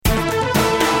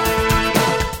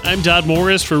I'm Todd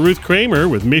Morris for Ruth Kramer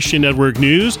with Mission Network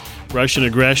News. Russian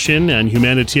aggression and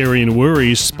humanitarian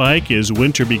worries spike as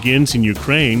winter begins in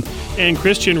Ukraine, and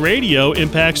Christian radio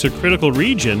impacts a critical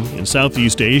region in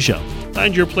Southeast Asia.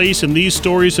 Find your place in these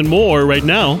stories and more right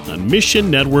now on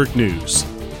Mission Network News.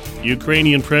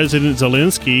 Ukrainian President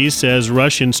Zelensky says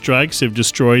Russian strikes have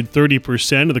destroyed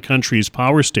 30% of the country's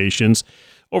power stations.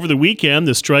 Over the weekend,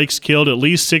 the strikes killed at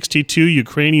least 62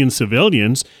 Ukrainian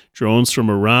civilians. Drones from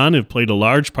Iran have played a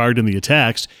large part in the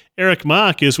attacks. Eric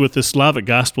Mock is with the Slavic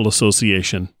Gospel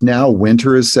Association. Now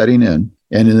winter is setting in,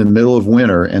 and in the middle of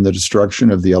winter and the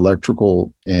destruction of the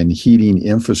electrical and heating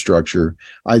infrastructure,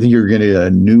 I think you're going to get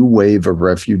a new wave of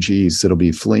refugees that'll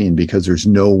be fleeing because there's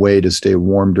no way to stay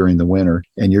warm during the winter.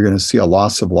 And you're going to see a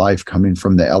loss of life coming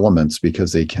from the elements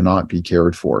because they cannot be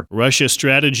cared for. Russia's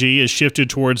strategy has shifted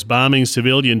towards bombing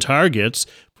civilian targets.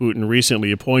 Putin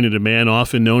recently appointed a man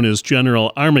often known as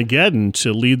General Armageddon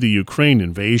to lead the Ukraine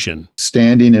invasion.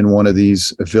 Standing in one of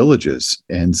these villages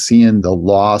and seeing the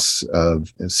loss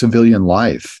of civilian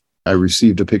life. I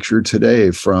received a picture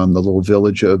today from the little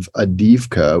village of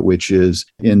Adivka, which is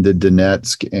in the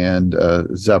Donetsk and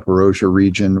Zaporozhye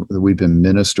region. We've been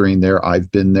ministering there.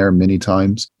 I've been there many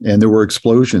times. And there were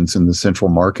explosions in the central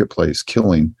marketplace,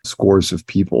 killing scores of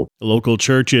people. Local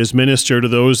churches minister to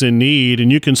those in need,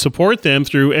 and you can support them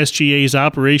through SGA's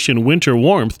Operation Winter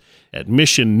Warmth at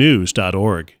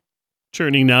missionnews.org.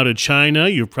 Turning now to China,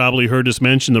 you've probably heard us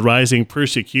mention the rising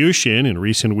persecution in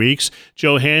recent weeks.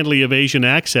 Joe Handley of Asian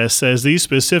Access says these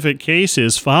specific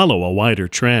cases follow a wider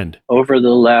trend. Over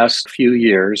the last few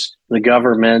years, the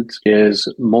government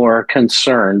is more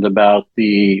concerned about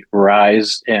the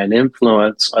rise and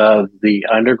influence of the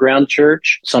underground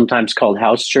church, sometimes called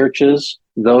house churches.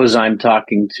 Those I'm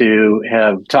talking to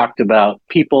have talked about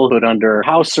people put under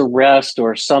house arrest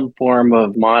or some form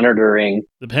of monitoring.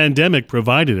 The pandemic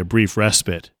provided a brief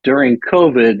respite. During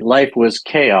COVID, life was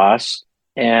chaos,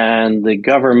 and the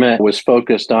government was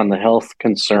focused on the health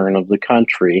concern of the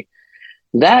country.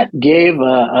 That gave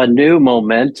a new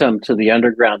momentum to the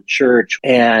underground church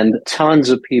and tons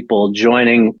of people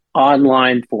joining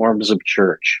online forms of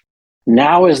church.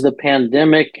 Now, as the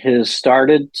pandemic has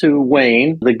started to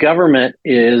wane, the government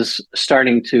is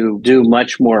starting to do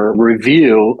much more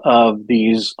review of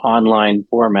these online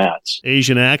formats.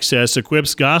 Asian Access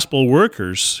equips gospel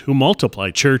workers who multiply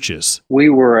churches. We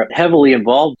were heavily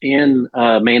involved in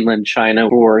mainland China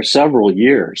for several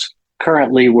years.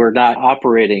 Currently, we're not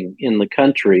operating in the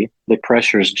country. The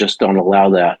pressures just don't allow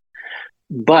that.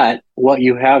 But what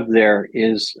you have there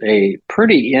is a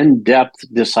pretty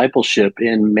in-depth discipleship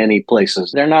in many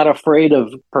places. They're not afraid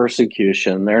of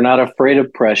persecution. They're not afraid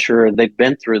of pressure. They've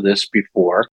been through this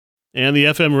before. And the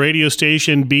FM radio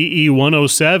station BE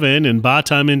 107 in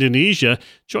Batam, Indonesia,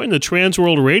 joined the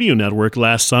Transworld Radio Network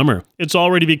last summer. It's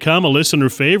already become a listener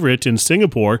favorite in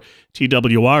Singapore.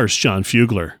 TWR's John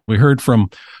Fugler. We heard from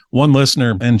one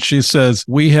listener, and she says,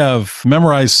 we have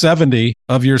memorized 70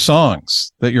 of your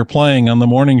songs that you're playing on the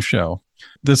morning show.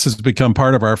 This has become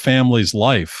part of our family's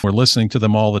life. We're listening to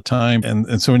them all the time.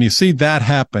 And so when you see that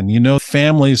happen, you know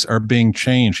families are being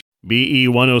changed. BE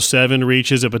 107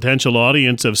 reaches a potential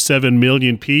audience of 7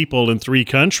 million people in 3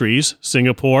 countries,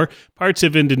 Singapore, parts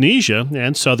of Indonesia,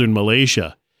 and southern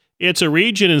Malaysia. It's a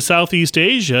region in Southeast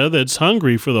Asia that's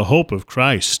hungry for the hope of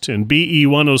Christ, and BE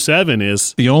 107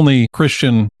 is the only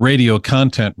Christian radio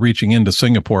content reaching into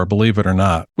Singapore, believe it or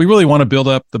not. We really want to build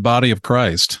up the body of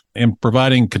Christ and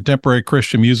providing contemporary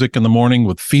Christian music in the morning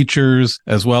with features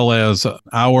as well as an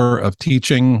hour of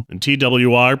teaching. And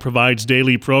TWR provides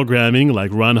daily programming like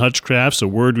Ron Hutchcraft's A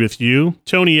Word With You,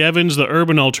 Tony Evans' The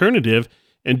Urban Alternative,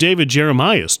 and David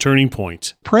Jeremiah's Turning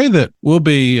Point. Pray that we'll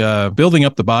be building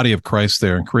up the body of Christ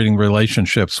there and creating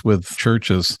relationships with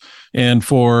churches. And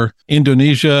for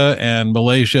Indonesia and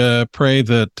Malaysia, pray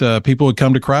that people would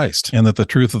come to Christ and that the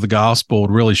truth of the gospel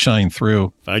would really shine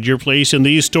through. Find your place in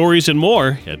these stories and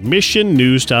more at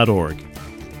missionnews.org.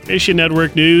 Mission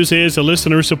Network News is a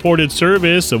listener-supported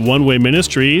service of One Way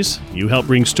Ministries. You help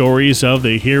bring stories of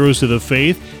the heroes of the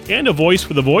faith and a voice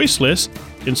for the voiceless.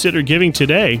 Consider giving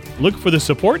today. Look for the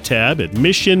support tab at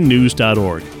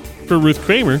missionnews.org. For Ruth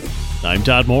Kramer, I'm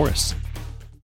Todd Morris.